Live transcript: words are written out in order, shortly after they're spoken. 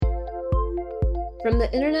From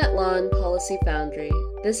the Internet Law and Policy Foundry,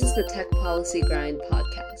 this is the Tech Policy Grind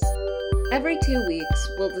podcast. Every 2 weeks,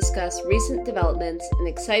 we'll discuss recent developments and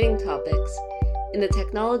exciting topics in the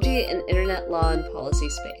technology and internet law and policy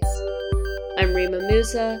space. I'm Rima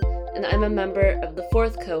Musa, and I'm a member of the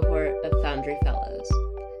 4th cohort of Foundry Fellows.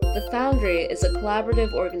 The Foundry is a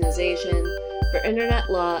collaborative organization for internet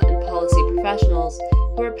law and policy professionals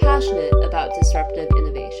who are passionate about disruptive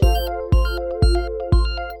innovation.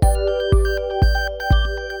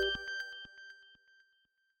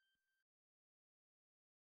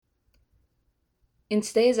 In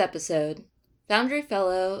today's episode, Foundry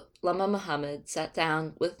Fellow Lama Mohammed sat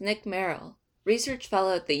down with Nick Merrill, Research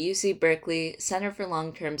Fellow at the UC Berkeley Center for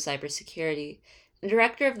Long-Term Cybersecurity and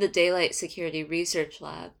Director of the Daylight Security Research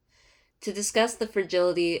Lab, to discuss the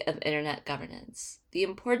fragility of internet governance, the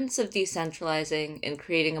importance of decentralizing and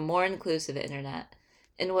creating a more inclusive internet,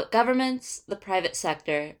 and what governments, the private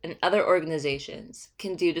sector, and other organizations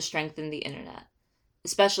can do to strengthen the internet,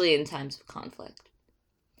 especially in times of conflict.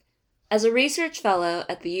 As a research fellow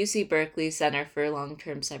at the UC Berkeley Center for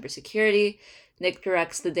Long-Term Cybersecurity, Nick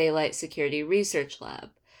directs the Daylight Security Research Lab,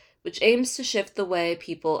 which aims to shift the way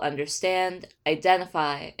people understand,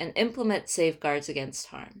 identify, and implement safeguards against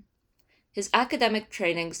harm. His academic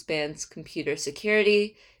training spans computer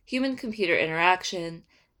security, human-computer interaction,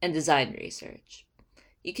 and design research.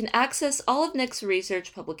 You can access all of Nick's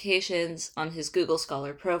research publications on his Google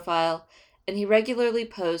Scholar profile, and he regularly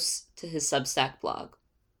posts to his Substack blog.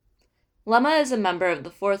 Lama is a member of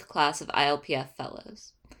the 4th class of ILPF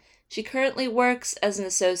Fellows. She currently works as an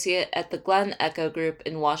associate at the Glen Echo Group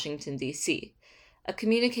in Washington, D.C., a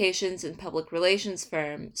communications and public relations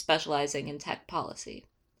firm specializing in tech policy.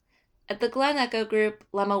 At the Glen Echo Group,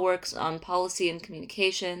 Lama works on policy and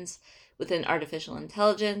communications within artificial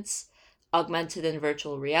intelligence, augmented and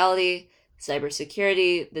virtual reality,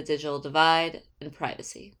 cybersecurity, the digital divide, and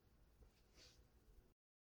privacy.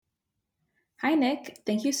 Hi, Nick.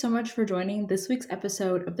 Thank you so much for joining this week's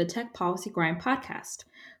episode of the Tech Policy Grind podcast.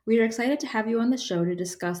 We are excited to have you on the show to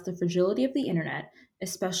discuss the fragility of the internet,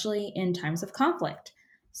 especially in times of conflict.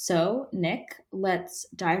 So, Nick, let's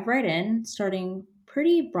dive right in, starting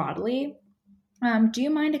pretty broadly. Do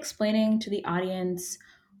you mind explaining to the audience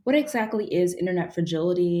what exactly is internet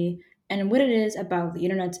fragility and what it is about the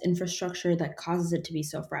internet's infrastructure that causes it to be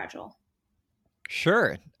so fragile?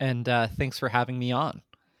 Sure, and thanks for having me on.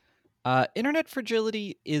 Internet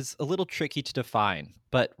fragility is a little tricky to define,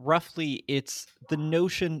 but roughly it's the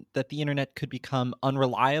notion that the internet could become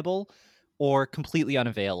unreliable or completely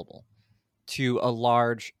unavailable to a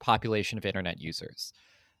large population of internet users.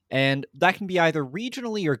 And that can be either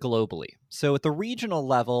regionally or globally. So at the regional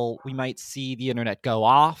level, we might see the internet go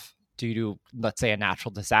off due to, let's say, a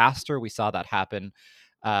natural disaster. We saw that happen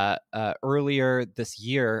earlier this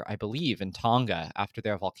year, I believe, in Tonga after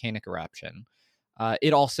their volcanic eruption.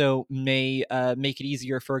 It also may make it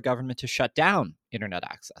easier for a government to shut down internet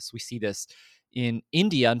access. We see this in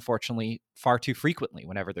India, unfortunately, far too frequently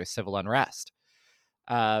whenever there's civil unrest.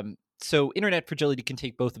 So internet fragility can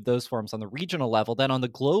take both of those forms on the regional level. Then on the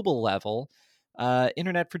global level,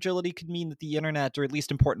 internet fragility could mean that the internet, or at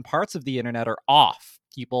least important parts of the internet, are off.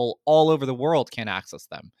 People all over the world can't access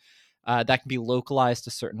them. That can be localized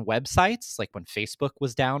to certain websites, like when Facebook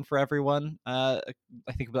was down for everyone. I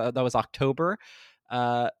think that was October.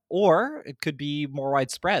 Or it could be more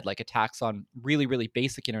widespread, like attacks on really, really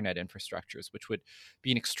basic internet infrastructures, which would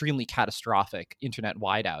be an extremely catastrophic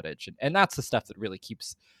internet-wide outage. And that's the stuff that really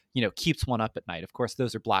keeps one up at night. Of course,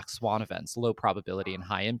 those are black swan events, low probability and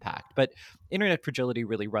high impact. But internet fragility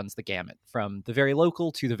really runs the gamut from the very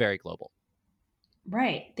local to the very global.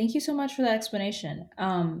 Right. Thank you so much for that explanation.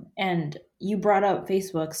 And you brought up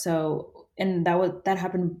Facebook, and that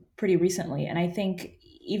happened pretty recently. And I think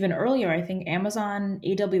even earlier, I think Amazon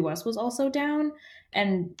AWS was also down.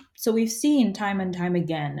 And so we've seen time and time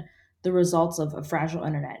again the results of a fragile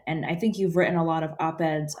internet. And I think you've written a lot of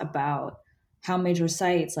op-eds about how major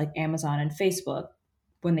sites like Amazon and Facebook,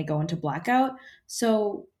 when they go into blackout.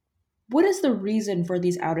 So what is the reason for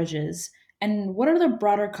these outages? And what are the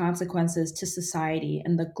broader consequences to society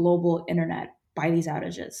and the global internet by these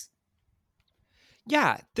outages?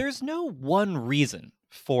 Yeah, there's no one reason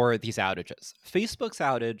for these outages. Facebook's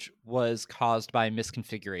outage was caused by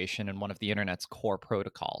misconfiguration in one of the internet's core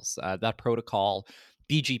protocols. That protocol,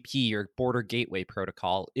 BGP, or Border Gateway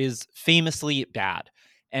Protocol, is famously bad.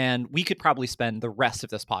 And we could probably spend the rest of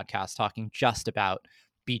this podcast talking just about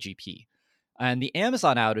BGP. And the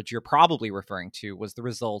Amazon outage you're probably referring to was the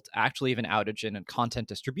result actually of an outage in a content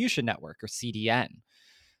distribution network, or CDN.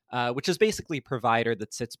 which is basically a provider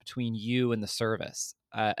that sits between you and the service.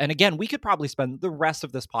 And again, we could probably spend the rest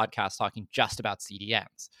of this podcast talking just about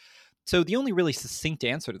CDNs. So the only really succinct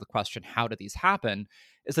answer to the question, how do these happen,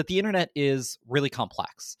 is that the internet is really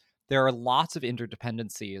complex. There are lots of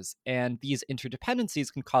interdependencies, and these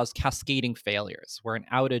interdependencies can cause cascading failures, where an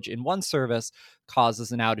outage in one service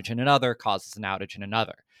causes an outage in another, causes an outage in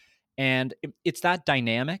another. And it's that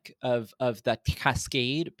dynamic of that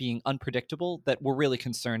cascade being unpredictable that we're really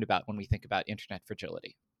concerned about when we think about internet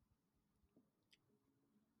fragility.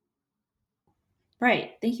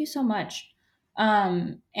 Right. Thank you so much.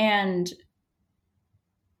 And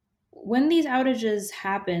when these outages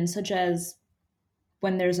happen, such as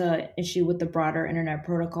when there's an issue with the broader internet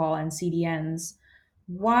protocol and CDNs,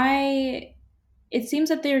 why it seems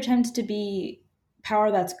that there tends to be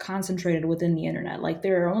power that's concentrated within the internet. Like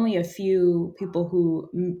there are only a few people who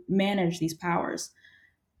manage these powers.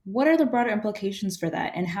 What are the broader implications for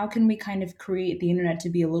that? And how can we kind of create the internet to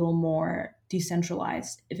be a little more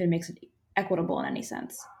decentralized if it makes it equitable in any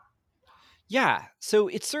sense? Yeah, so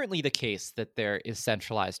it's certainly the case that there is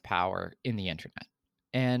centralized power in the internet.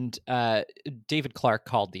 And David Clark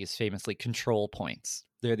called these famously control points.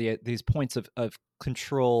 They're these points of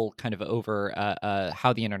control kind of over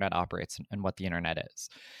how the internet operates and what the internet is.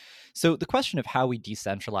 So the question of how we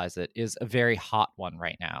decentralize it is a very hot one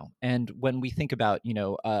right now. And when we think about,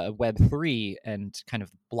 Web3 and kind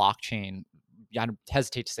of blockchain, I don't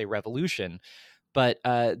hesitate to say revolution, but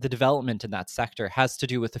the development in that sector has to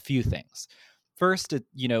do with a few things. First, it,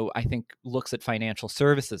 I think looks at financial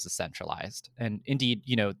services as centralized. And indeed,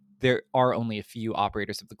 there are only a few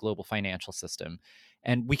operators of the global financial system.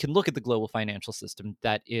 And we can look at the global financial system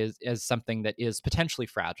that is as something that is potentially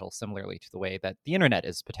fragile, similarly to the way that the internet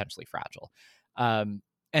is potentially fragile. And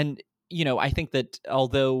I think that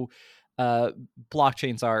although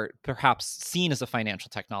blockchains are perhaps seen as a financial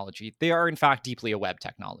technology, they are in fact deeply a web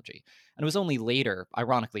technology. And it was only later,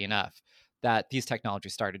 ironically enough, that these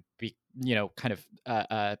technologies started to be,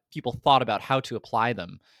 people thought about how to apply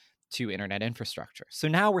them to internet infrastructure. So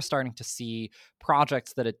now we're starting to see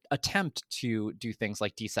projects that attempt to do things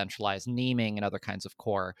like decentralized naming and other kinds of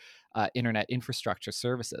core internet infrastructure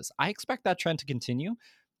services. I expect that trend to continue.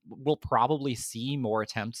 We'll probably see more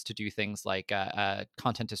attempts to do things like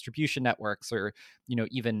content distribution networks or,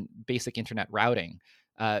 even basic internet routing.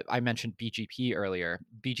 I mentioned BGP earlier.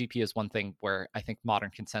 BGP is one thing where I think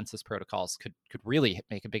modern consensus protocols could really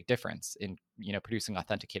make a big difference in producing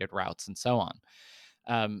authenticated routes and so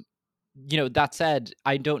on. That said,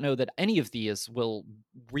 I don't know that any of these will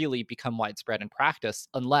really become widespread in practice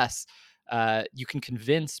unless you can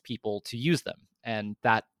convince people to use them, and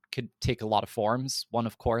that could take a lot of forms. One,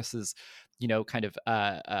 of course, is kind of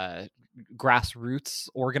grassroots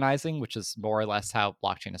organizing, which is more or less how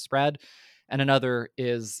blockchain is spread. And another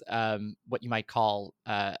is what you might call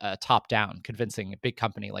top-down, convincing a big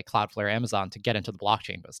company like Cloudflare, Amazon to get into the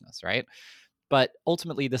blockchain business, right? But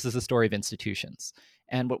ultimately, this is a story of institutions.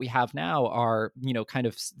 And what we have now are, kind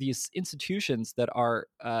of these institutions that are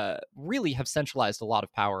really have centralized a lot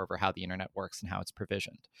of power over how the internet works and how it's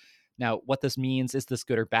provisioned. Now, what this means, is this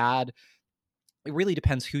good or bad? It really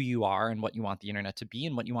depends who you are and what you want the internet to be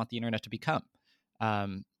and what you want the internet to become.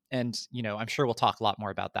 And, I'm sure we'll talk a lot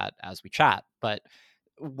more about that as we chat. But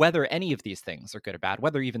whether any of these things are good or bad,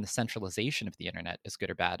 whether even the centralization of the internet is good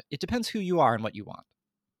or bad, it depends who you are and what you want.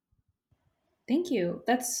 Thank you.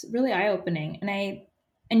 That's really eye-opening.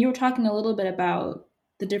 And you were talking a little bit about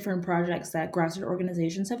the different projects that grassroots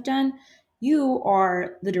organizations have done. You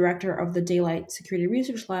are the director of the Daylight Security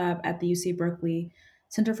Research Lab at the UC Berkeley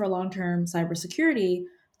Center for Long-Term Cybersecurity.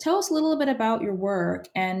 Tell us a little bit about your work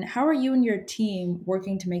and how are you and your team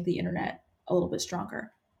working to make the internet a little bit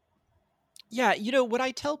stronger? Yeah, what I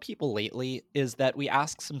tell people lately is that we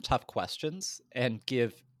ask some tough questions and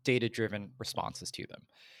give data-driven responses to them.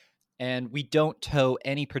 And we don't toe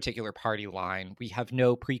any particular party line. We have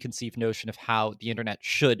no preconceived notion of how the internet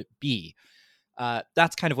should be.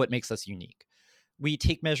 That's kind of what makes us unique. We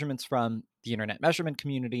take measurements from the internet measurement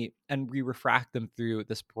community and we refract them through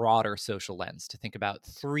this broader social lens to think about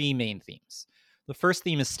three main themes. The first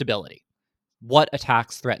theme is stability. What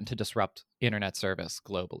attacks threaten to disrupt internet service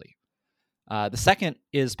globally? The second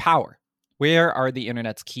is power. Where are the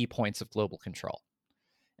internet's key points of global control?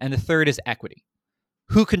 And the third is equity.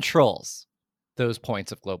 Who controls those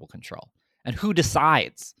points of global control? And who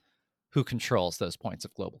decides who controls those points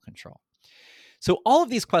of global control? So all of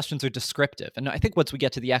these questions are descriptive. And I think once we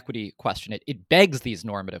get to the equity question, it begs these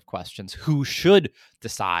normative questions. Who should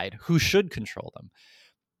decide? Who should control them?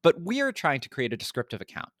 But we are trying to create a descriptive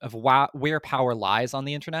account of where power lies on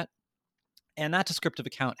the internet And that descriptive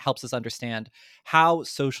account helps us understand how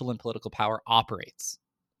social and political power operates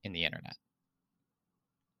in the internet.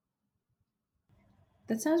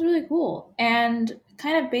 That sounds really cool. And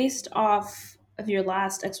kind of based off of your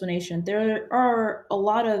last explanation, there are a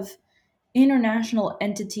lot of international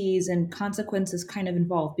entities and consequences kind of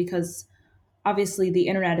involved because obviously the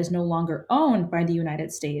internet is no longer owned by the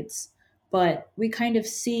United States, but we kind of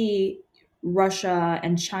see Russia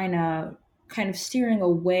and China kind of steering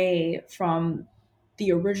away from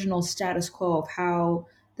the original status quo of how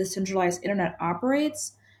the centralized internet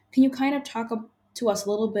operates. Can you kind of talk to us a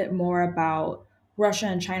little bit more about Russia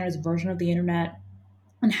and China's version of the internet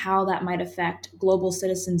and how that might affect global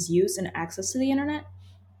citizens' use and access to the internet?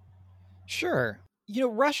 Sure.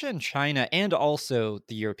 Russia and China, and also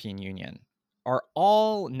the European Union, are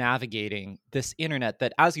all navigating this internet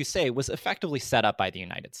that, as you say, was effectively set up by the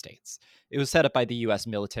United States. It was set up by the US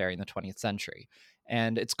military in the 20th century.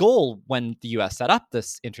 And its goal when the US set up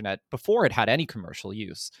this internet before it had any commercial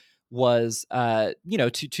use was,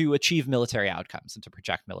 to achieve military outcomes and to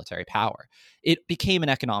project military power. It became an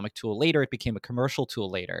economic tool later. It became a commercial tool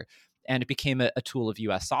later. And it became a tool of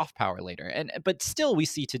US soft power later. But still, we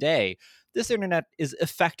see today this internet is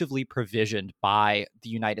effectively provisioned by the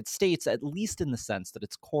United States, at least in the sense that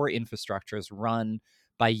its core infrastructure is run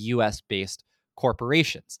by US based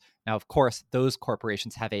corporations. Now, of course, those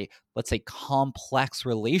corporations have a, let's say, complex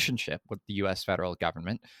relationship with the US federal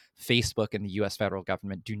government. Facebook and the US federal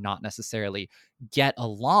government do not necessarily get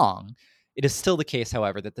along. It is still the case,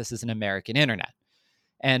 however, that this is an American internet.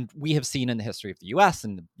 And we have seen in the history of the US,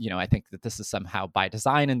 and I think that this is somehow by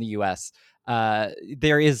design in the US,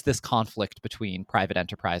 there is this conflict between private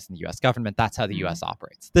enterprise and the US government. That's how the US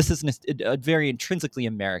operates. This is a very intrinsically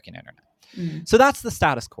American internet. So that's the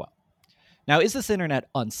status quo. Now, is this internet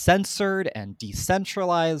uncensored and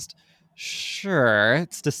decentralized? Sure,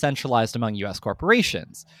 it's decentralized among US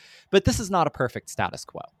corporations, but this is not a perfect status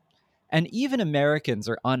quo. And even Americans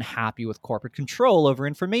are unhappy with corporate control over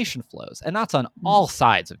information flows. And that's on all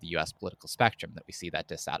sides of the US political spectrum that we see that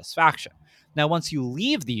dissatisfaction. Now, once you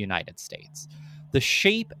leave the United States, the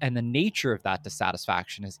shape and the nature of that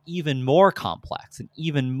dissatisfaction is even more complex and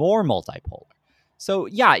even more multipolar. So,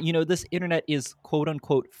 yeah, this internet is quote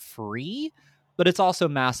unquote free, but it's also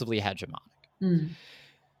massively hegemonic.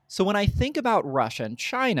 So when I think about Russia and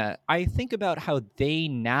China, I think about how they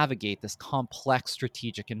navigate this complex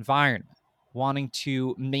strategic environment, wanting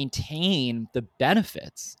to maintain the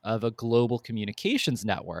benefits of a global communications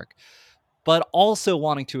network, but also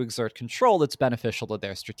wanting to exert control that's beneficial to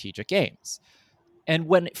their strategic aims. And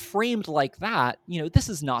when framed like that, this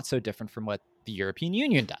is not so different from what the European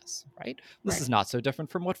Union does, right? This is not so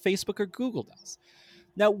different from what Facebook or Google does.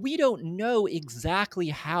 Now, we don't know exactly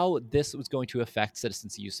how this was going to affect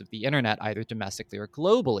citizens' use of the internet, either domestically or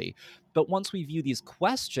globally. But once we view these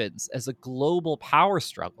questions as a global power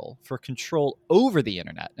struggle for control over the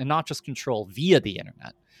internet, and not just control via the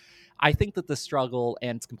internet, I think that the struggle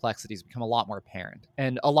and its complexities become a lot more apparent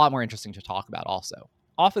and a lot more interesting to talk about also.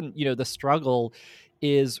 Often, the struggle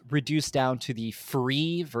is reduced down to the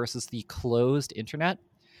free versus the closed internet.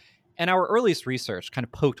 And our earliest research kind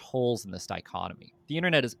of poked holes in this dichotomy. The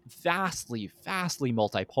internet is vastly, vastly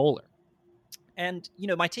multipolar. And,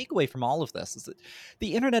 my takeaway from all of this is that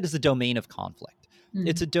the internet is a domain of conflict.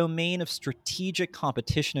 It's a domain of strategic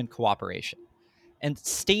competition and cooperation. And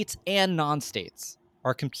states and non-states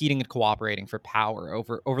are competing and cooperating for power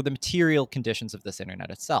over the material conditions of this internet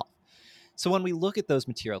itself. So when we look at those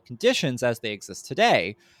material conditions as they exist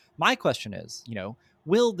today, my question is,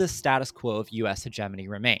 will this status quo of US hegemony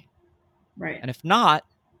remain? Right. And if not,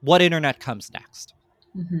 what internet comes next?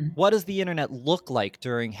 What does the internet look like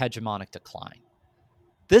during hegemonic decline?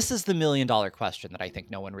 This is the million-dollar question that I think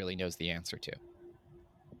no one really knows the answer to.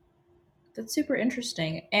 That's super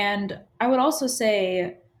interesting. And I would also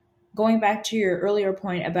say, going back to your earlier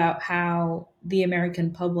point about how the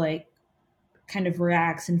American public kind of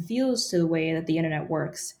reacts and feels to the way that the internet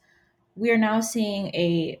works, we are now seeing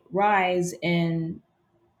a rise in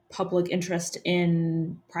public interest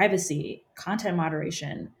in privacy, content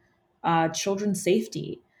moderation, children's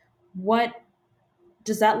safety. What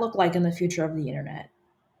does that look like in the future of the internet?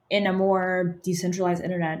 In a more decentralized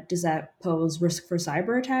internet, does that pose risk for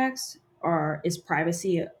cyber attacks, or is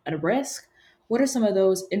privacy at a risk? What are some of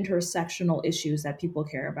those intersectional issues that people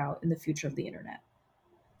care about in the future of the internet?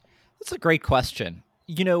 That's a great question.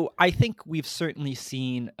 I think we've certainly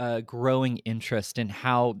seen a growing interest in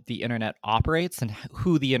how the internet operates and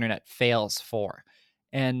who the internet fails for.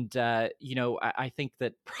 And, I think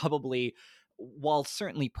that probably while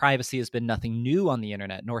certainly privacy has been nothing new on the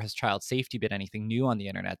internet, nor has child safety been anything new on the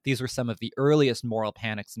internet, these were some of the earliest moral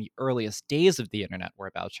panics in the earliest days of the internet were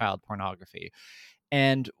about child pornography.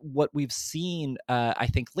 And what we've seen, I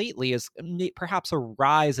think, lately is perhaps a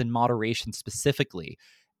rise in moderation specifically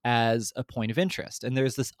as a point of interest. And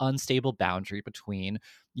there's this unstable boundary between,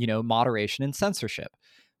 moderation and censorship.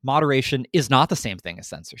 Moderation is not the same thing as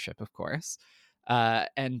censorship, of course.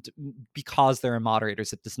 And because there are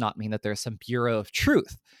moderators, it does not mean that there's some bureau of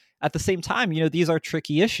truth. At the same time, these are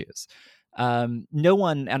tricky issues. No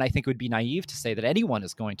one, and I think it would be naive to say that anyone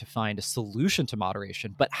is going to find a solution to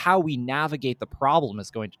moderation, but how we navigate the problem is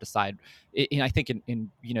going to decide, I think in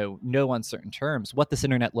no uncertain terms, what this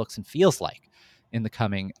internet looks and feels like in the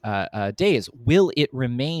coming days. Will it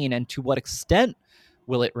remain, and to what extent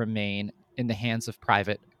will it remain in the hands of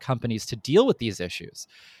private companies to deal with these issues?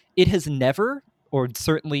 It has never, or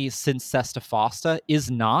certainly since SESTA FOSTA, is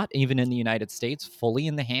not, even in the United States, fully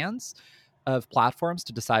in the hands of platforms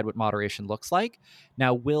to decide what moderation looks like.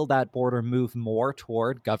 Now, will that border move more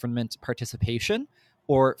toward government participation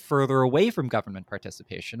or further away from government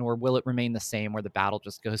participation? Or will it remain the same where the battle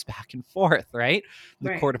just goes back and forth, right?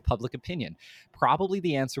 The court of public opinion. Probably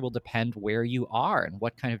the answer will depend where you are and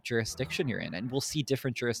what kind of jurisdiction you're in. And we'll see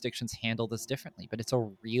different jurisdictions handle this differently. But it's a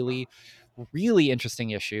really, really interesting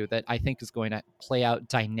issue that I think is going to play out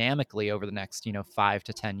dynamically over the next, 5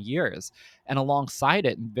 to 10 years. And alongside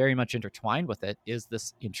it, and very much intertwined with it, is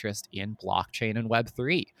this interest in blockchain and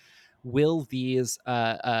Web3. Will these,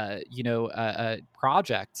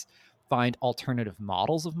 projects find alternative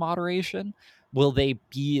models of moderation? Will they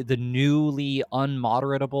be the newly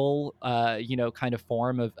unmoderatable, kind of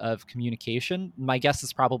form of communication? My guess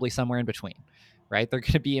is probably somewhere in between, right? They're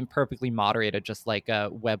going to be imperfectly moderated, just like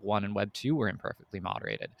Web 1 and Web 2 were imperfectly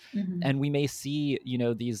moderated. Mm-hmm. And we may see,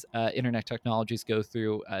 these internet technologies go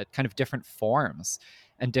through kind of different forms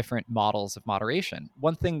and different models of moderation.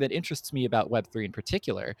 One thing that interests me about Web 3 in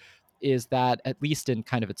particular is that, at least in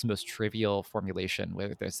kind of its most trivial formulation,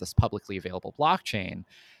 where there's this publicly available blockchain,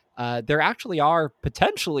 there actually are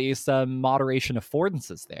potentially some moderation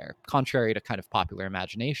affordances there, contrary to kind of popular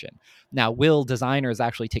imagination. Now, will designers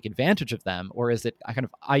actually take advantage of them, or is it kind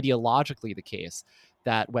of ideologically the case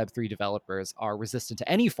that Web3 developers are resistant to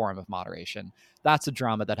any form of moderation? That's a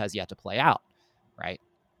drama that has yet to play out, right?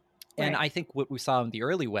 And I think what we saw in the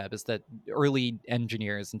early web is that early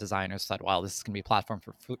engineers and designers said, well, this is going to be a platform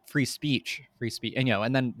for free speech,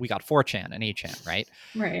 and then we got 4chan and 8chan, right?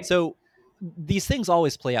 Right. So these things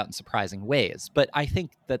always play out in surprising ways, but I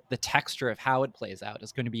think that the texture of how it plays out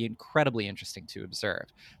is going to be incredibly interesting to observe.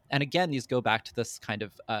 And again, these go back to this kind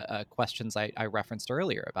of questions I referenced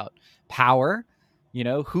earlier about power,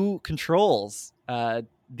 who controls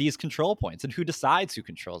these control points and who decides who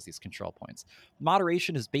controls these control points.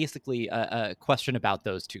 Moderation is basically a question about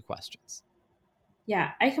those two questions.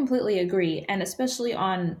 Yeah, I completely agree. And especially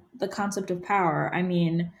on the concept of power. I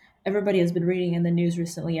mean, everybody has been reading in the news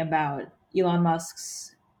recently about Elon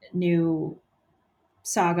Musk's new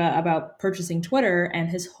saga about purchasing Twitter and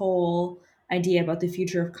his whole idea about the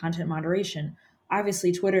future of content moderation.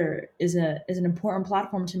 Obviously, Twitter is an important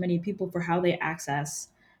platform to many people for how they access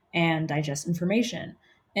and digest information.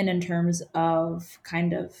 And in terms of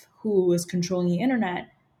kind of who is controlling the internet,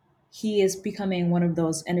 he is becoming one of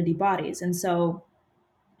those entity bodies. And so,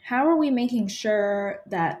 how are we making sure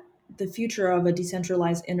that the future of a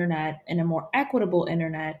decentralized internet and a more equitable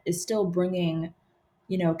internet is still bringing,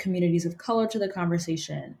 communities of color to the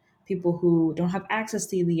conversation, people who don't have access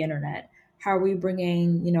to the internet? How are we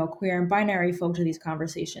bringing, queer and binary folk to these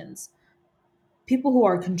conversations? People who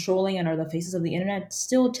are controlling and are the faces of the internet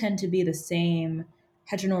still tend to be the same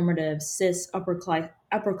heteronormative, cis,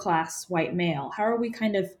 upper class white male. How are we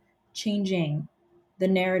kind of changing the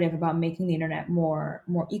narrative about making the internet more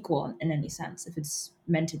equal in any sense, if it's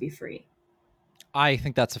meant to be free? I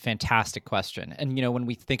think that's a fantastic question. And, when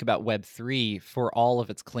we think about Web3, for all of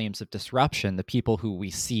its claims of disruption, the people who we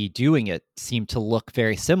see doing it seem to look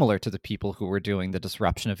very similar to the people who were doing the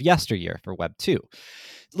disruption of yesteryear for Web2.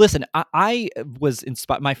 Listen, I was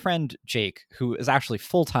inspired. My friend Jake, who is actually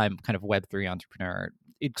full-time kind of Web3 entrepreneur,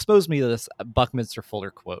 exposed me to this Buckminster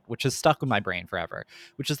Fuller quote, which has stuck in my brain forever,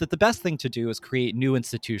 which is that the best thing to do is create new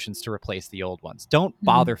institutions to replace the old ones. Don't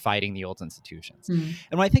bother fighting the old institutions. And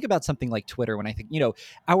when I think about something like Twitter, when I think,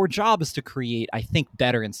 our job is to create, I think,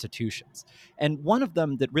 better institutions. And one of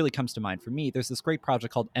them that really comes to mind for me, there's this great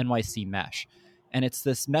project called NYC Mesh. And it's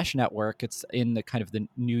this mesh network. It's in the kind of the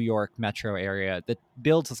New York metro area that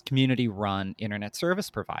builds this community-run internet service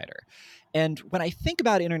provider. And when I think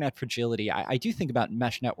about internet fragility, I do think about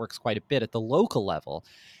mesh networks quite a bit at the local level.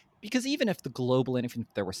 Because even if if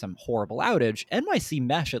there were some horrible outage, NYC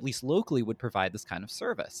Mesh, at least locally, would provide this kind of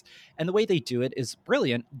service. And the way they do it is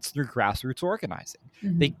brilliant. It's through grassroots organizing.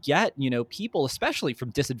 Mm-hmm. They get, people, especially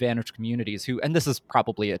from disadvantaged communities who, and this is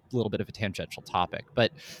probably a little bit of a tangential topic,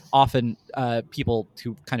 but often people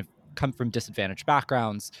who kind of come from disadvantaged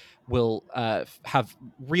backgrounds will have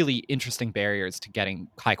really interesting barriers to getting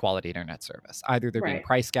high quality internet service. Either they're being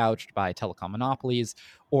price gouged by telecom monopolies,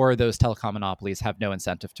 or those telecom monopolies have no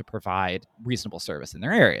incentive to provide reasonable service in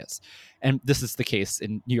their areas. And this is the case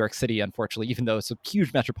in New York City, unfortunately. Even though it's a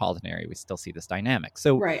huge metropolitan area, we still see this dynamic.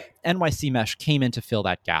 So NYC Mesh came in to fill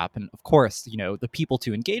that gap. And of course, the people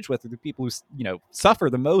to engage with are the people who, suffer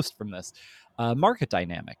the most from this market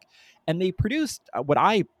dynamic. And they produced what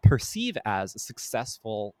I perceive as a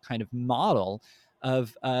successful kind of model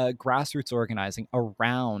of grassroots organizing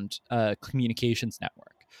around a communications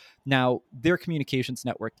network. Now, their communications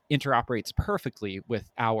network interoperates perfectly with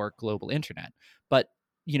our global internet. But,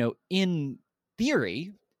 in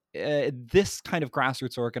theory, this kind of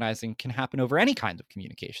grassroots organizing can happen over any kind of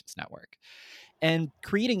communications network. And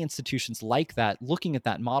creating institutions like that, looking at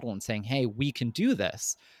that model and saying, hey, we can do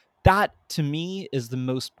this, that to me is the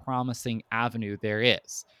most promising avenue there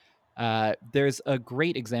is. There's a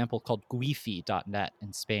great example called Guifi.net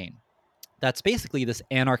in Spain. That's basically this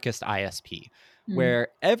anarchist ISP where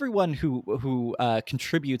everyone who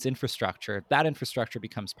contributes infrastructure, that infrastructure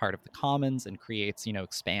becomes part of the commons and creates,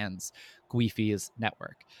 expands Guifi's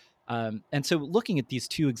network. And so looking at these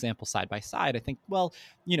two examples side by side, I think, well,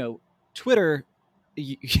 Twitter,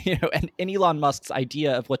 and Elon Musk's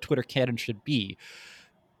idea of what Twitter can and should be,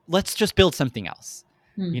 let's just build something else,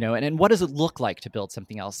 and what does it look like to build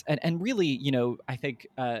something else? And really, I think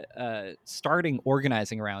starting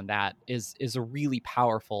organizing around that is a really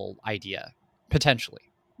powerful idea, potentially.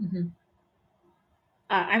 Mm-hmm.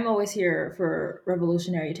 I'm always here for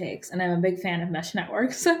revolutionary takes, and I'm a big fan of mesh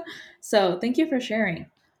networks. So thank you for sharing.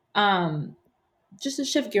 Just to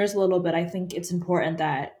shift gears a little bit, I think it's important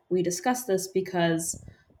that we discuss this because,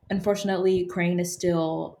 unfortunately, Ukraine is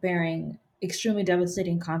still bearing extremely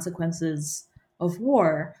devastating consequences of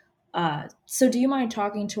war. So do you mind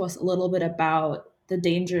talking to us a little bit about the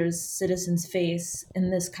dangers citizens face in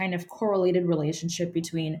this kind of correlated relationship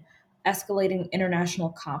between escalating international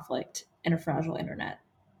conflict and a fragile internet?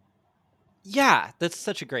 Yeah, that's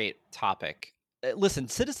such a great topic. Listen,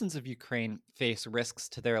 citizens of Ukraine face risks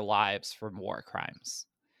to their lives from war crimes.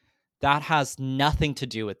 That has nothing to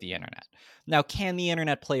do with the internet. Now, can the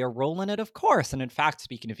internet play a role in it? Of course. And in fact,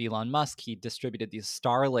 speaking of Elon Musk, he distributed these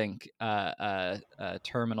Starlink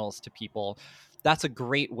terminals to people. That's a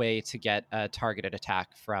great way to get a targeted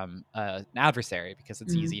attack from an adversary because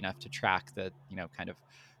it's easy enough to track the, kind of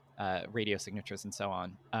radio signatures and so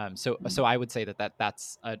on. So I would say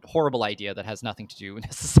that's a horrible idea that has nothing to do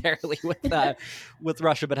necessarily with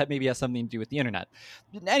Russia, but maybe has something to do with the internet.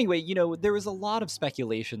 Anyway, there was a lot of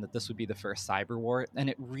speculation that this would be the first cyber war, and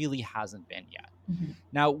it really hasn't been yet. Mm-hmm.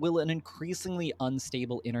 Now, will an increasingly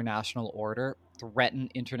unstable international order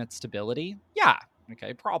threaten internet stability? Yeah,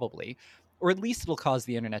 okay, probably. Or at least it'll cause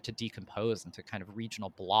the internet to decompose into kind of regional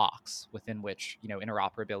blocks within which,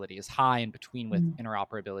 interoperability is high and between which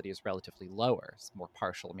interoperability is relatively lower. It's more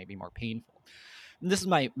partial, maybe more painful. And this is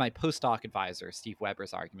my postdoc advisor, Steve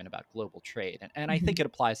Weber's argument about global trade. And I think it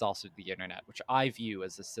applies also to the internet, which I view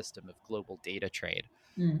as a system of global data trade.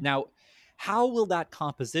 Now, how will that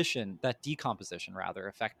decomposition rather,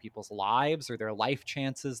 affect people's lives or their life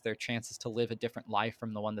chances, their chances to live a different life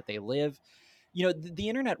from the one that they live? The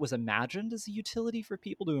internet was imagined as a utility for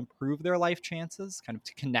people to improve their life chances, kind of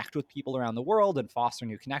to connect with people around the world and foster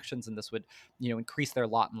new connections. And this would, increase their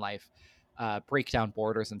lot in life, break down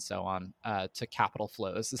borders and so on, to capital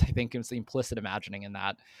flows, I think is the implicit imagining in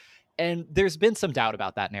that. And there's been some doubt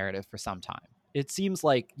about that narrative for some time. It seems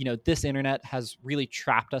like, this internet has really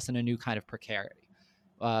trapped us in a new kind of precarity,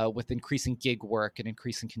 with increasing gig work and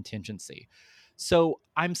increasing contingency. So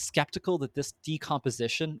I'm skeptical that this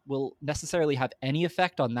decomposition will necessarily have any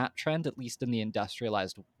effect on that trend, at least in the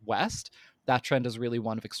industrialized West. That trend is really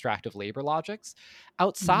one of extractive labor logics.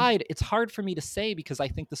 Outside, it's hard for me to say because I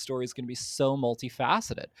think the story is going to be so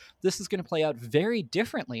multifaceted. This is going to play out very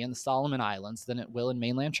differently in the Solomon Islands than it will in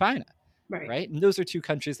mainland China. Right? And those are two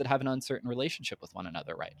countries that have an uncertain relationship with one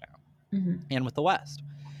another right now, and with the West.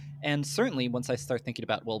 And certainly once I start thinking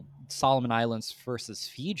about, Solomon Islands versus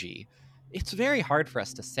Fiji, it's very hard for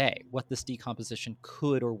us to say what this decomposition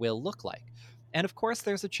could or will look like. And of course,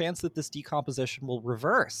 there's a chance that this decomposition will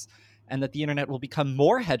reverse and that the internet will become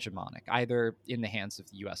more hegemonic, either in the hands of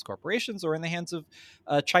the US corporations or in the hands of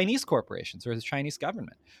Chinese corporations or the Chinese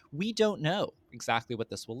government. We don't know exactly what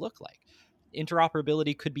this will look like.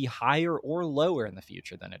 interoperability could be higher or lower in the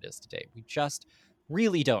future than it is today. We just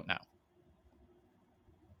really don't know.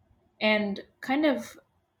 And kind of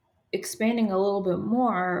expanding a little bit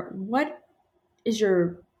more, what is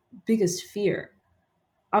your biggest fear?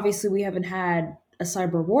 Obviously, we haven't had a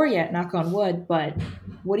cyber war yet, knock on wood, but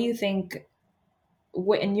what do you think,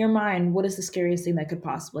 what in your mind, what is the scariest thing that could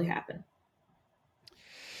possibly happen?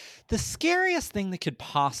 The scariest thing that could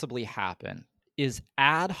possibly happen is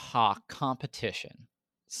ad hoc competition,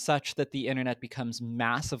 such that the internet becomes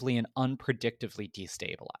massively and unpredictably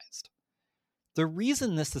destabilized. The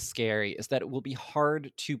reason this is scary is that it will be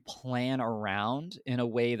hard to plan around in a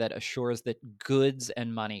way that assures that goods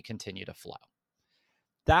and money continue to flow.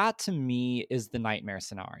 That, to me, is the nightmare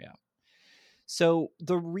scenario. So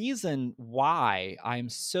the reason why I'm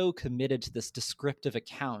so committed to this descriptive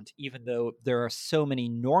account, even though there are so many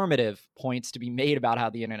normative points to be made about how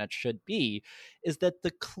the internet should be, is that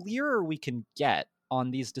the clearer we can get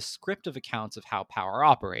on these descriptive accounts of how power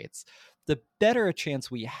operates, the better a chance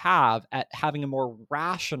we have at having a more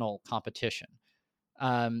rational competition.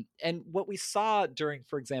 And what we saw during,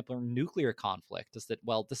 for example, nuclear conflict is that,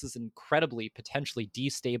 well, this is incredibly potentially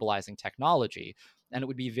destabilizing technology, and it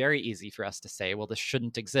would be very easy for us to say, well, this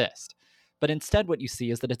shouldn't exist. But instead, what you see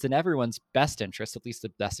is that it's in everyone's best interest, at least the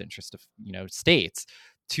best interest of states,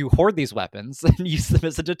 to hoard these weapons and use them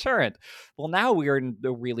as a deterrent. Well, now we are in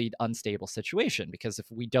a really unstable situation because if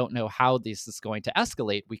we don't know how this is going to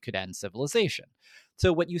escalate, we could end civilization.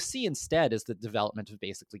 So what you see instead is the development of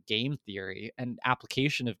basically game theory and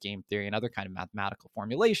application of game theory and other kind of mathematical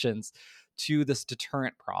formulations to this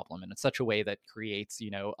deterrent problem, and in such a way that creates,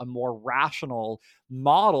 a more rational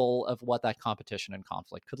model of what that competition and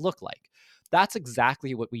conflict could look like. That's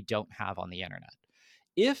exactly what we don't have on the internet.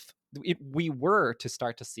 If we were to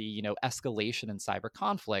start to see, escalation in cyber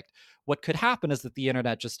conflict, what could happen is that the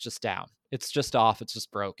internet just down. It's just off. It's just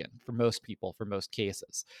broken for most people, for most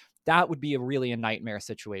cases. That would be a nightmare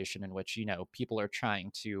situation in which, people are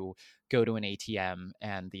trying to go to an ATM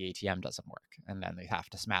and the ATM doesn't work. And then they have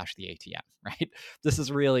to smash the ATM, right? This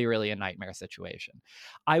is really a nightmare situation.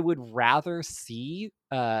 I would rather see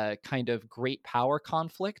kind of great power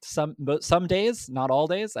conflict some days, not all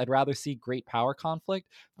days. I'd rather see great power conflict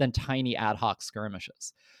than tiny ad hoc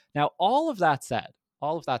skirmishes. Now, all of that said,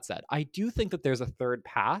 I do think that there's a third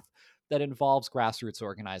path that involves grassroots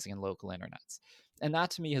organizing and local internets. And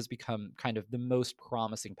that to me has become kind of the most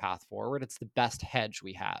promising path forward. It's the best hedge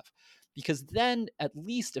we have. Because then, at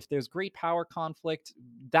least if there's great power conflict,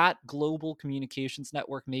 that global communications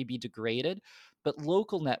network may be degraded, but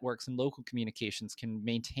local networks and local communications can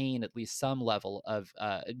maintain at least some level of,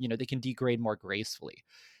 they can degrade more gracefully.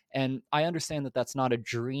 And I understand that that's not a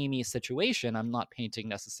dreamy situation. I'm not painting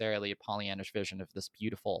necessarily a Pollyannish vision of this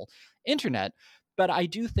beautiful internet, but I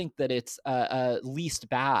do think that it's least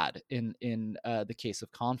bad in the case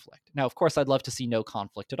of conflict. Now, of course, I'd love to see no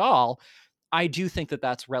conflict at all. I do think that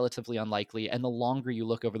that's relatively unlikely. And the longer you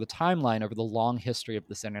look over the timeline, over the long history of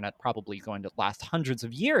this internet, probably going to last hundreds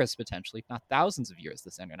of years, potentially, if not thousands of years,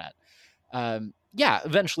 this internet.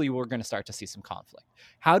 Eventually we're going to start to see some conflict.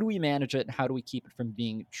 How do we manage it? How do we keep it from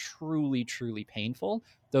being truly painful?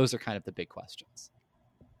 Those are kind of the big questions.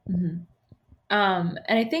 Mm-hmm. And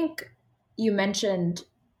I think you mentioned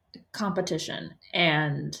competition,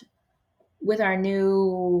 and with our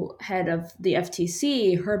new head of the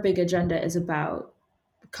FTC, her big agenda is about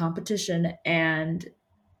competition and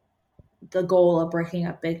the goal of breaking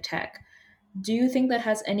up big tech. Do you think that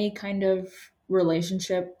has any kind of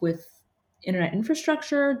relationship with internet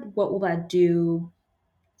infrastructure? What will that do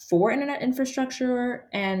for internet infrastructure,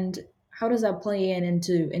 and how does that play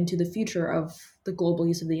into the future of the global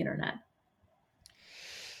use of the internet?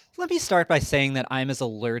 Let me start by saying that I'm as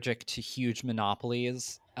allergic to huge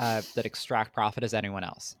monopolies that extract profit as anyone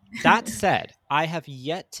else. That said, I have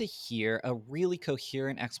yet to hear a really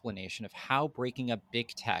coherent explanation of how breaking up big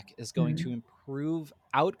tech is going to improve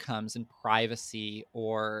outcomes in privacy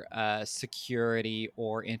or security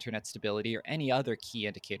or internet stability or any other key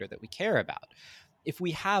indicator that we care about. If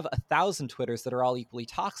we have 1,000 Twitters that are all equally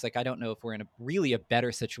toxic, I don't know if we're in a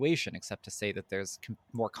better situation, except to say that there's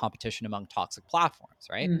more competition among toxic platforms,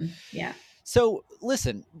 right? Yeah. So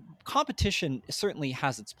listen, competition certainly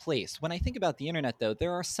has its place. When I think about the internet, though,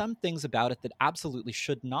 there are some things about it that absolutely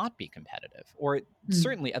should not be competitive, or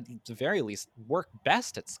certainly at the very least work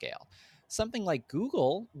best at scale. Something like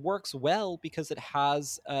Google works well because it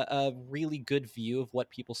has a really good view of what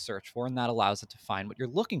people search for, and that allows it to find what you're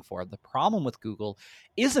looking for. The problem with Google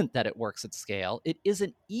isn't that it works at scale. It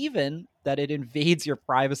isn't even that it invades your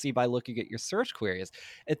privacy by looking at your search queries.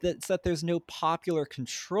 It's that there's no popular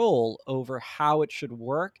control over how it should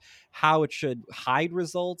work, how it should hide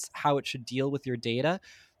results, how it should deal with your data.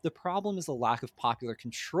 The problem is a lack of popular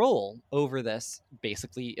control over this,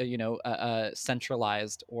 basically,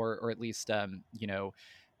 centralized or at least, how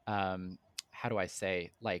do I say,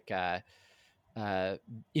 like,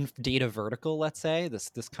 in data vertical, let's say, this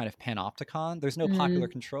kind of panopticon. There's no popular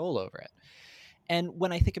control over it. And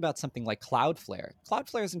when I think about something like Cloudflare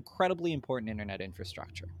is incredibly important internet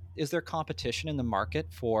infrastructure. Is there competition in the market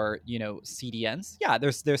for, CDNs? Yeah,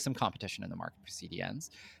 there's some competition in the market for CDNs.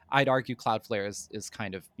 I'd argue Cloudflare is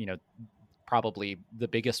kind of, probably the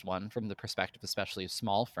biggest one from the perspective, especially of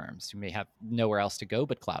small firms who may have nowhere else to go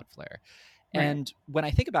but Cloudflare. Right. And when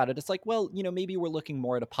I think about it, it's like, well, maybe we're looking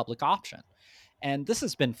more at a public option. And this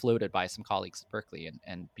has been floated by some colleagues at Berkeley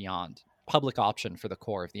and beyond. Public option for the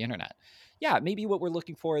core of the internet. Yeah, maybe what we're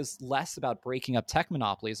looking for is less about breaking up tech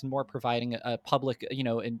monopolies and more providing a public,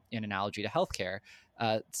 in analogy to healthcare,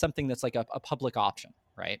 something that's like a public option,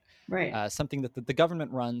 right? Right. Something that the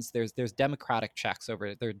government runs. There's democratic checks over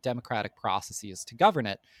it. There are democratic processes to govern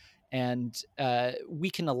it. And we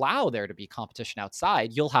can allow there to be competition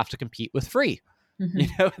outside. You'll have to compete with free.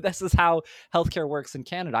 This is how healthcare works in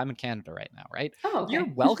Canada. I'm in Canada right now, right? Oh, okay.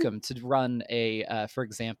 You're welcome to run for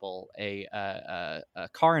example, a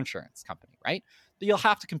car insurance company, right? But you'll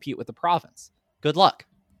have to compete with the province. Good luck.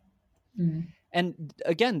 And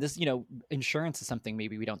again, this, insurance is something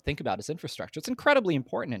maybe we don't think about as infrastructure. It's incredibly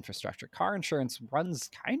important infrastructure. Car insurance runs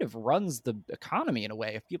the economy in a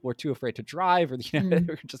way. If people are too afraid to drive, or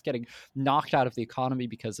they're just getting knocked out of the economy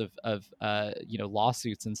because of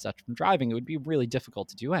lawsuits and such from driving, it would be really difficult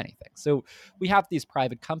to do anything. So we have these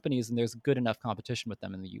private companies, and there's good enough competition with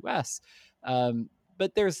them in the U.S.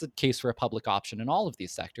 But there's a case for a public option in all of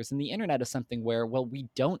these sectors. And the internet is something where, well, we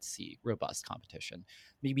don't see robust competition.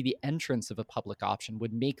 Maybe the entrance of a public option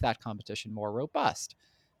would make that competition more robust.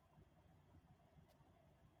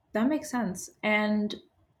 That makes sense. And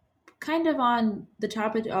kind of on the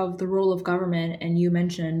topic of the role of government, and you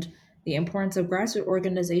mentioned the importance of grassroots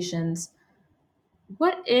organizations,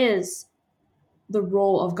 what is the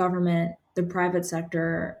role of government, the private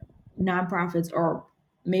sector, nonprofits, or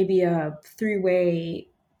maybe a three-way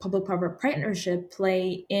public-private partnership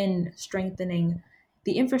play in strengthening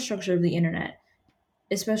the infrastructure of the internet,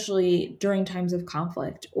 especially during times of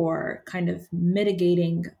conflict, or kind of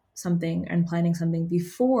mitigating something and planning something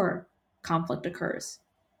before conflict occurs?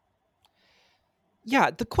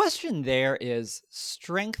 Yeah, the question there is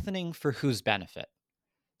strengthening for whose benefit?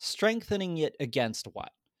 Strengthening it against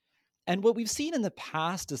what? And what we've seen in the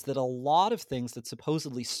past is that a lot of things that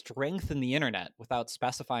supposedly strengthen the internet without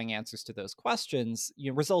specifying answers to those questions,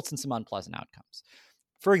 results in some unpleasant outcomes.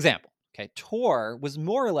 For example, Tor was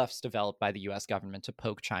more or less developed by the US government to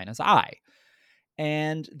poke China's eye.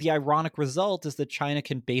 And the ironic result is that China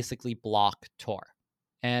can basically block Tor.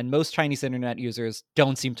 And most Chinese internet users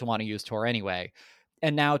don't seem to want to use Tor anyway.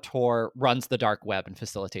 And now Tor runs the dark web and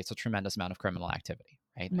facilitates a tremendous amount of criminal activity.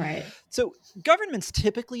 Right. So governments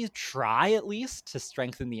typically try, at least, to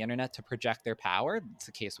strengthen the internet to project their power. It's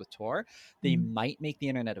the case with Tor. They might make the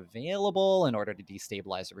internet available in order to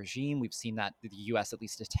destabilize a regime. We've seen that the US at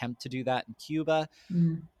least attempt to do that in Cuba.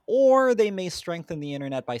 Or they may strengthen the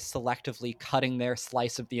internet by selectively cutting their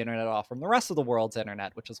slice of the internet off from the rest of the world's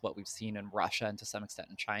internet, which is what we've seen in Russia and to some extent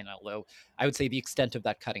in China, although I would say the extent of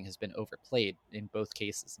that cutting has been overplayed in both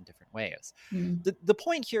cases in different ways. The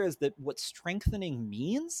point here is that what strengthening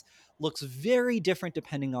means looks very different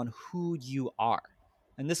depending on who you are.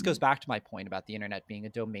 And this goes back to my point about the internet being a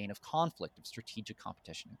domain of conflict, of strategic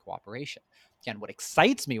competition and cooperation. Again, what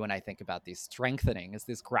excites me when I think about these strengthening is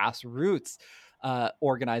this grassroots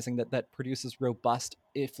organizing that produces robust,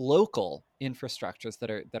 if local, infrastructures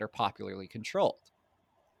that are popularly controlled.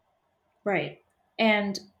 Right.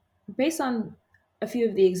 And based on a few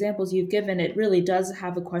of the examples you've given, it really does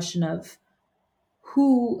have a question of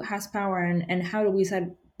who has power, and how do we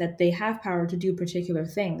decide that they have power to do particular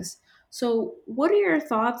things. So what are your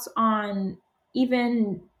thoughts on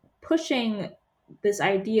even pushing this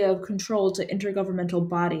idea of control to intergovernmental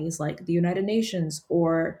bodies like the United Nations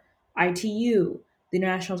or ITU, the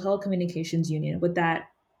International Telecommunications Union? Would that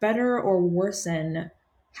better or worsen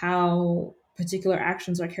how particular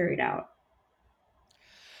actions are carried out?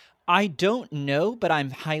 I don't know, but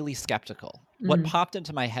I'm highly skeptical. What popped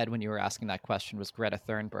into my head when you were asking that question was Greta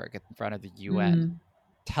Thunberg in front of the UN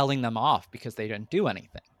telling them off because they didn't do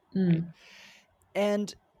anything. right? Mm.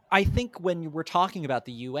 And I think when we're talking about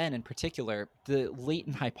the UN in particular, the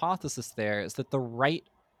latent hypothesis there is that the right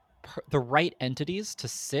entities to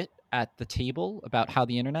sit at the table about how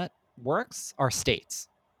the internet works are states.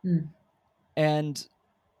 Mm. And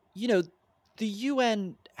you know, the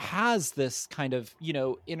UN has this kind of,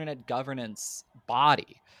 internet governance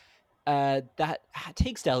body that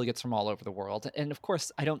takes delegates from all over the world. And of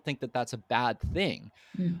course, I don't think that that's a bad thing.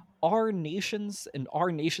 Mm. Are nations and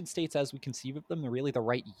our nation states as we conceive of them really the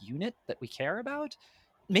right unit that we care about?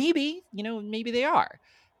 Maybe, maybe they are.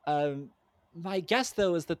 Um, my guess,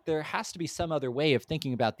 though, is that there has to be some other way of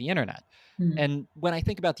thinking about the internet. Mm. And when I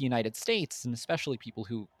think about the United States, and especially people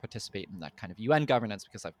who participate in that kind of UN governance,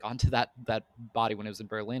 because I've gone to that body when I was in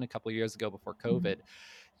Berlin a couple of years ago before COVID,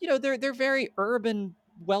 they're very urban,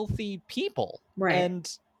 wealthy people, Right.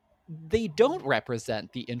 and they don't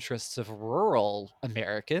represent the interests of rural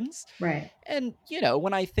Americans. Right. And,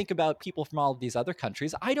 when I think about people from all of these other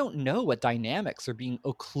countries, I don't know what dynamics are being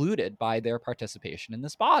occluded by their participation in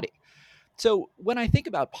this body. So when I think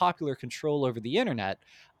about popular control over the internet,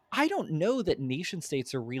 I don't know that nation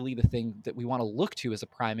states are really the thing that we want to look to as a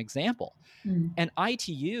prime example. Mm. And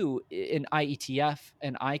ITU and IETF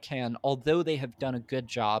and ICANN, although they have done a good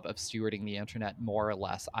job of stewarding the internet, more or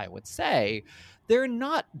less, I would say, they're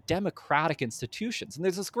not democratic institutions. And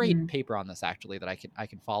there's this great Mm. paper on this actually that I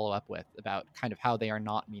can follow up with about kind of how they are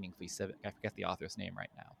not meaningfully civic. I forget the author's name right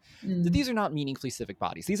now. That Mm. these are not meaningfully civic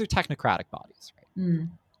bodies. These are technocratic bodies, right? Mm.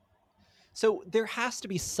 So there has to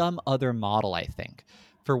be some other model, I think,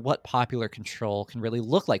 for what popular control can really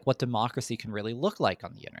look like, what democracy can really look like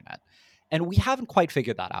on the internet. And we haven't quite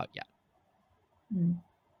figured that out yet. Mm.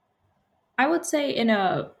 I would say in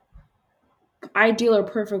a ideal or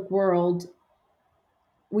perfect world,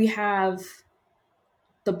 we have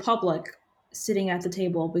the public sitting at the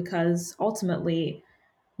table because ultimately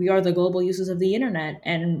we are the global users of the internet,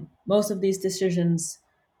 and most of these decisions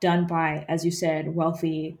done by, as you said,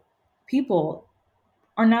 wealthy people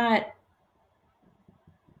are not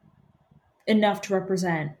enough to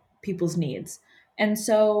represent people's needs. And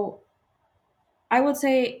so I would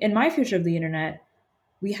say in my future of the internet,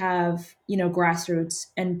 we have, grassroots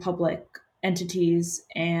and public entities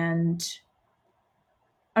and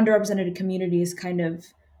underrepresented communities kind of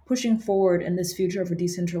pushing forward in this future of a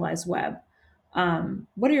decentralized web.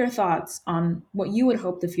 What are your thoughts on what you would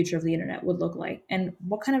hope the future of the internet would look like, and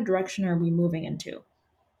what kind of direction are we moving into?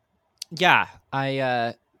 Yeah,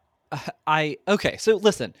 okay. So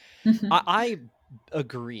listen, I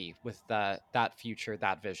agree with that future,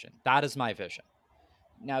 that vision. That is my vision.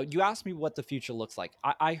 Now, you asked me what the future looks like.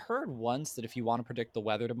 I heard once that if you want to predict the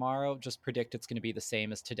weather tomorrow, just predict it's going to be the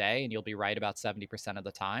same as today, and you'll be right about 70% of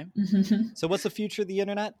the time. So, what's the future of the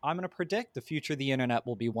internet? I'm going to predict the future of the internet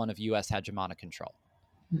will be one of US hegemonic control.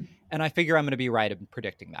 And I figure I'm going to be right in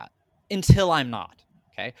predicting that until I'm not.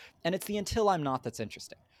 Okay. And it's the until I'm not that's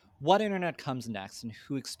interesting. What internet comes next and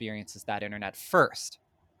who experiences that internet first?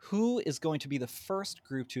 Who is going to be the first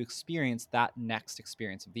group to experience that next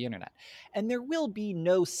experience of the internet? And there will be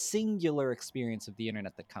no singular experience of the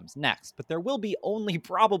internet that comes next, but there will be only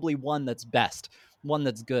probably one that's best, one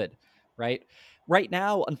that's good, right? Right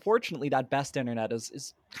now, unfortunately, that best internet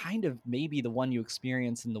is kind of maybe the one you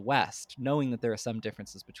experience in the West, knowing that there are some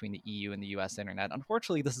differences between the EU and the US internet.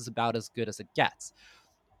 Unfortunately, this is about as good as it gets.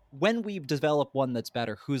 When we develop one that's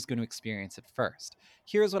better, who's going to experience it first?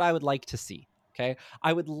 Here's what I would like to see. Okay.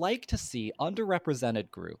 I would like to see underrepresented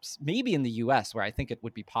groups, maybe in the US, where I think it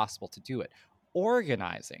would be possible to do it,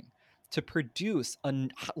 organizing to produce a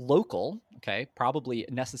local, okay, probably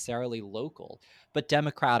necessarily local, but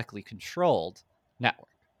democratically controlled network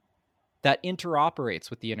that interoperates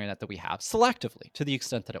with the internet that we have selectively to the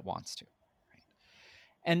extent that it wants to.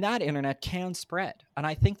 And that internet can spread. And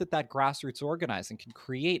I think that grassroots organizing can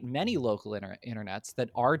create many local internets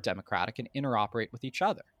that are democratic and interoperate with each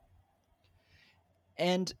other.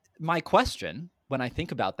 And my question, when I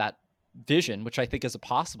think about that vision, which I think is a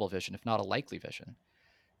possible vision, if not a likely vision,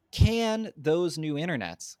 can those new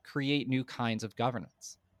internets create new kinds of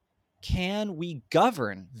governance? Can we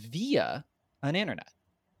govern via an internet?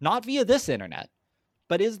 Not via this internet,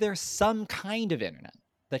 but is there some kind of internet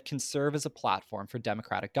that can serve as a platform for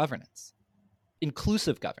democratic governance,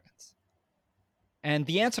 inclusive governance? And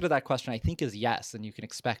the answer to that question, I think, is yes. And you can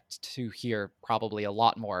expect to hear probably a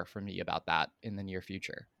lot more from me about that in the near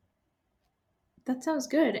future. That sounds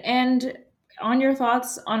good. And on your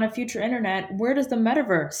thoughts on a future internet, where does the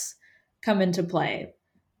metaverse come into play?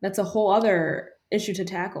 That's a whole other issue to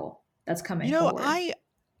tackle that's coming forward.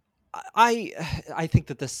 I think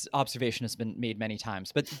that this observation has been made many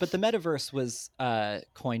times, but the metaverse was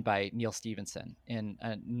coined by Neil Stephenson in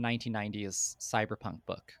a 1990s cyberpunk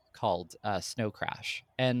book called Snow Crash.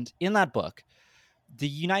 And in that book, the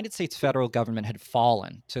United States federal government had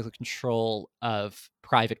fallen to the control of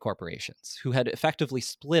private corporations who had effectively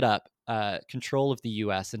split up control of the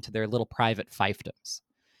U.S. into their little private fiefdoms.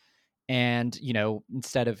 And,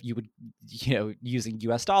 instead of using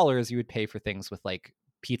US dollars, you would pay for things with like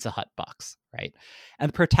Pizza Hut bucks, right? And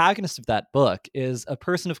the protagonist of that book is a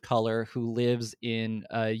person of color who lives in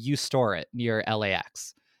Ustoret near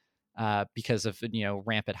LAX because of,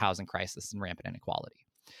 rampant housing crisis and rampant inequality.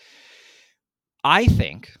 I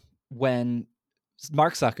think when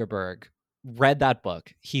Mark Zuckerberg read that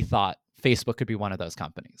book, he thought Facebook could be one of those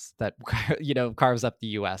companies that, carves up the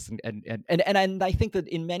US. And I think that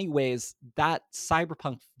in many ways, that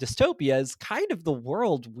cyberpunk dystopia is kind of the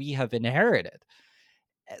world we have inherited.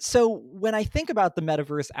 So when I think about the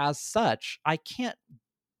metaverse as such, I can't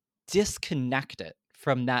disconnect it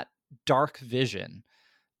from that dark vision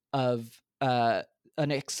of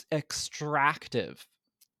an extractive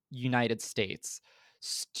United States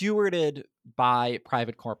stewarded by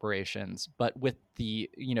private corporations, but with the,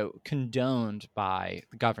 condoned by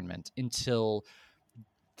the government until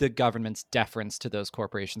the government's deference to those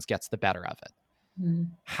corporations gets the better of it. Mm.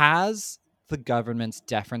 Has the government's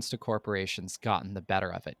deference to corporations gotten the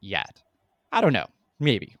better of it yet? I don't know.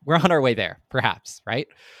 Maybe. We're on our way there, perhaps, right?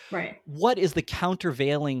 Right. What is the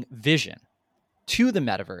countervailing vision to the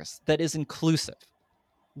metaverse that is inclusive?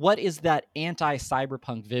 What is that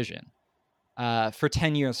anti-cyberpunk vision for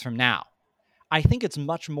 10 years from now? I think it's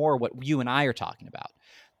much more what you and I are talking about.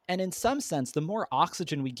 And in some sense, the more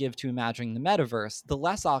oxygen we give to imagining the metaverse, the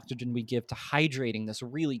less oxygen we give to hydrating this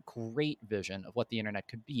really great vision of what the internet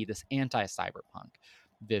could be, this anti-cyberpunk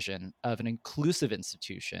vision of an inclusive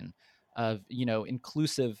institution, of,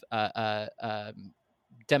 inclusive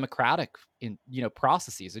democratic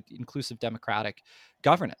processes, inclusive democratic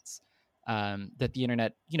governance, that the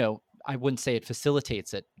internet, I wouldn't say it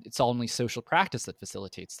facilitates it. It's only social practice that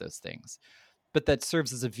facilitates those things, but that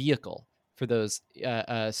serves as a vehicle for those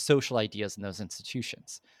social ideas in those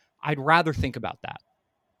institutions. I'd rather think about that.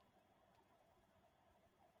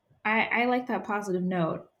 I like that positive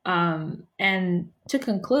note. And to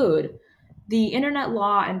conclude, the Internet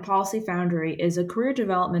Law and Policy Foundry is a career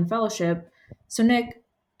development fellowship. So, Nick,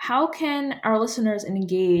 how can our listeners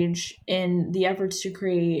engage in the efforts to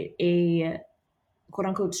create a quote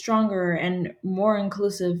unquote stronger and more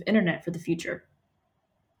inclusive internet for the future?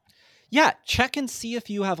 Yeah, check and see if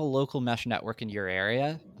you have a local mesh network in your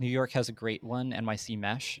area. New York has a great one, NYC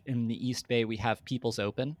Mesh. In the East Bay, we have People's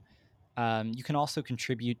Open. You can also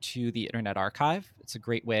contribute to the Internet Archive. It's a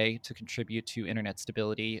great way to contribute to internet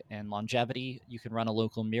stability and longevity. You can run a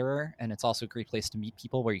local mirror, and it's also a great place to meet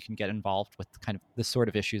people where you can get involved with kind of the sort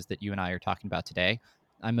of issues that you and I are talking about today.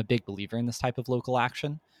 I'm a big believer in this type of local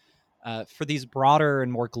action. For these broader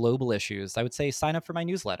and more global issues, I would say sign up for my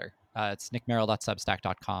newsletter. It's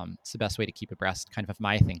nickmerrill.substack.com. It's the best way to keep abreast kind of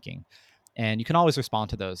my thinking. And you can always respond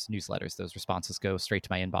to those newsletters. Those responses go straight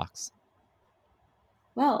to my inbox.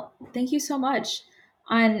 Well, thank you so much.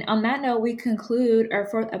 On that note, we conclude our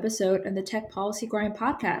 4th episode of the Tech Policy Grind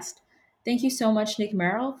podcast. Thank you so much, Nick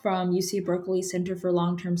Merrill from UC Berkeley Center for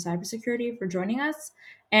Long-Term Cybersecurity, for joining us.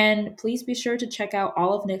 And please be sure to check out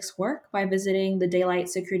all of Nick's work by visiting the Daylight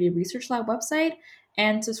Security Research Lab website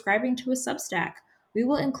and subscribing to his Substack. We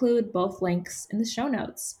will include both links in the show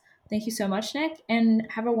notes. Thank you so much, Nick, and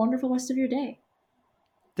have a wonderful rest of your day.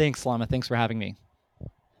 Thanks, Lama. Thanks for having me.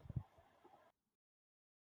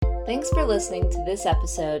 Thanks for listening to this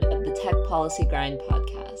episode of the Tech Policy Grind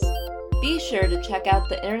podcast. Be sure to check out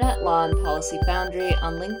the Internet Law and Policy Foundry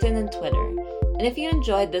on LinkedIn and Twitter. And if you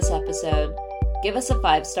enjoyed this episode, give us a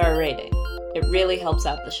 5-star rating. It really helps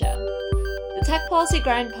out the show. The Tech Policy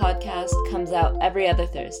Grind podcast comes out every other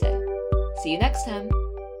Thursday. See you next time.